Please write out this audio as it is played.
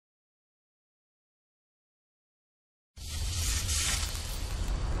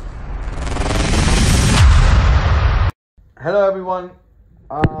Hello everyone.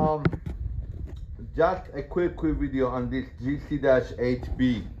 Just a quick video on this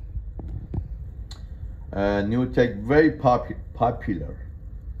GC-8B new tech, very popular,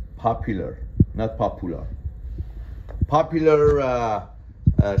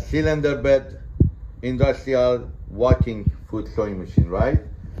 cylinder bed industrial walking foot sewing machine, right?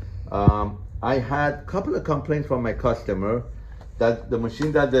 I had a couple of complaints from my customer that the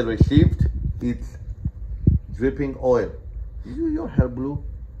machine that they received, it's dripping oil. Is your hair blue?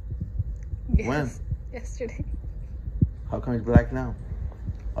 Yes. When? Yesterday. How come it's black now?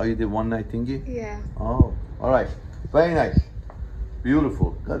 Oh, you did one night thingy? Yeah. Oh, all right. Very nice.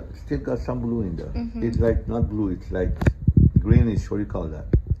 Beautiful. Still got some blue in there. It's like not blue, it's like greenish. What do you call that?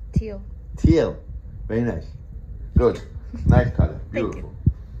 Teal. Teal. Very nice. Good. Nice color. Beautiful.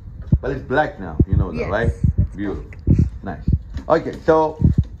 Thank you. But it's black now. You know that, Yes, right? it's Beautiful. black. Nice. Okay, so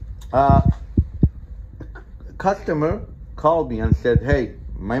customer called me and said, hey,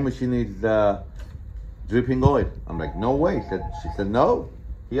 my machine is dripping oil. I'm like, no way. She said, no,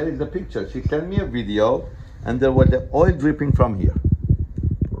 here is the picture. She sent me a video and there was the oil dripping from here,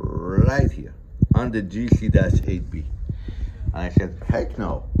 right here on the GC-8B. And I said, heck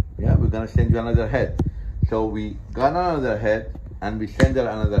no. Yeah, we're gonna send you another head. So we got another head and we sent her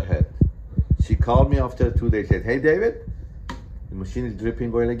another head. She called me after 2 days, said, hey David, the machine is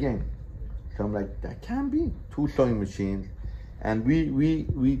dripping oil again. So I'm like, that can't be. 2 sewing machines. And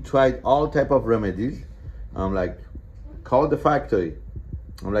we tried all type of remedies. I'm like, call the factory.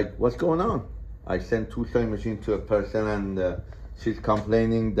 I'm like, what's going on? I sent 2 sewing machines to a person and she's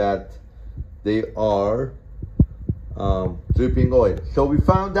complaining that they are dripping oil. So we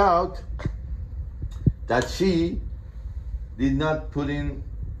found out that she did not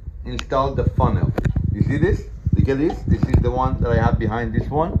install the funnel. You see this? Look at this. This is the one that I have behind this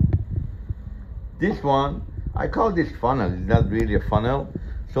one. This one, I call this funnel. It's not really a funnel.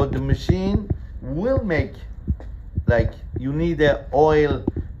 So the machine will make, like, you need an oil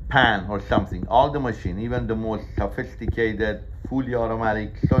pan or something. All the machine, even the most sophisticated, fully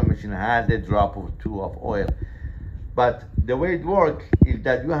automatic sewing machine has a drop or 2 of oil. But the way it works is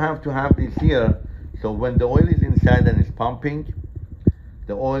that you have to have this here. So when the oil is inside and it's pumping,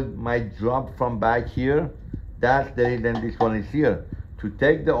 the oil might drop from back here. That's the reason this one is here, to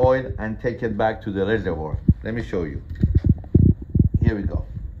take the oil and take it back to the reservoir. Let me show you. Here we go.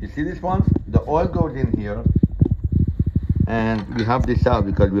 You see this one? The oil goes in here, and we have this out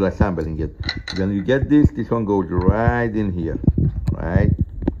because we're assembling it. When you get this one goes right in here, right?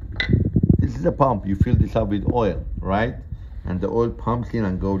 This is a pump. You fill this up with oil, right? And the oil pumps in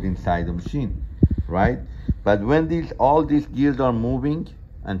and goes inside the machine, right? But when all these gears are moving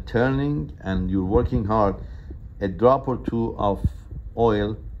and turning and you're working hard, a drop or 2 of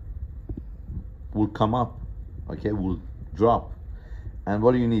oil will come up, okay, will drop. And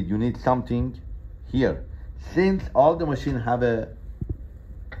what do you need? You need something here. Since all the machines have a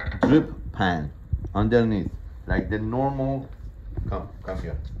drip pan underneath, like the normal, come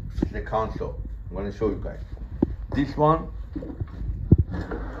here, the console. I'm gonna show you guys. This one,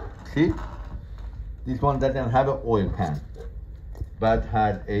 see? This one doesn't have an oil pan, but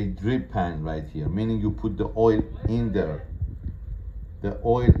had a drip pan right here, meaning you put the oil in there. The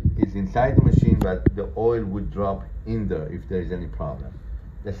oil is inside the machine, but the oil would drop in there if there is any problem.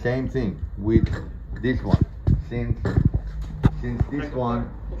 The same thing with this one. Since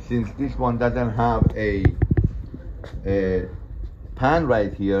this one doesn't have a pan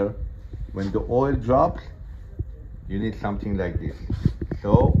right here, when the oil drops, you need something like this.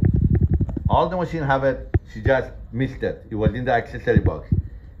 So all the machine have it. She just missed it. It was in the accessory box.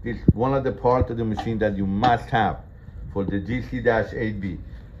 This is one of the parts of the machine that you must have for the GC-8B.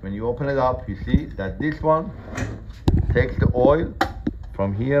 When you open it up, you see that this one takes the oil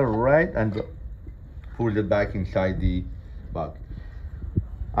from here, right, and pulls it back inside the box.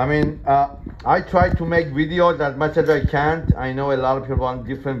 I mean, I try to make videos as much as I can. I know a lot of people want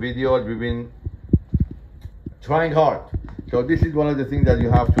different videos. We've been trying hard. So this is one of the things that you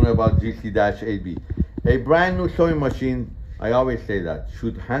have to know about GC-8B. A brand new sewing machine, I always say that,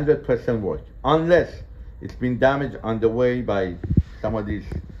 should 100% work, unless it's been damaged on the way by some of these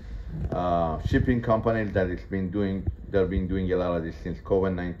shipping companies that they've been doing a lot of this since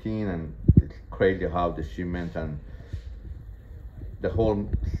COVID-19, and it's crazy how the shipment and the whole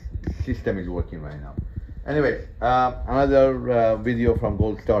system is working right now. Anyways, another video from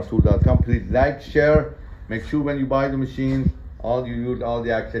goldstartool.com. Please like, share. Make sure when you buy the machines, you use all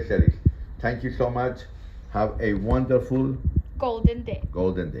the accessories. Thank you so much. Have a wonderful Golden day.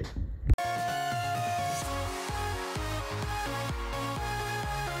 Golden day.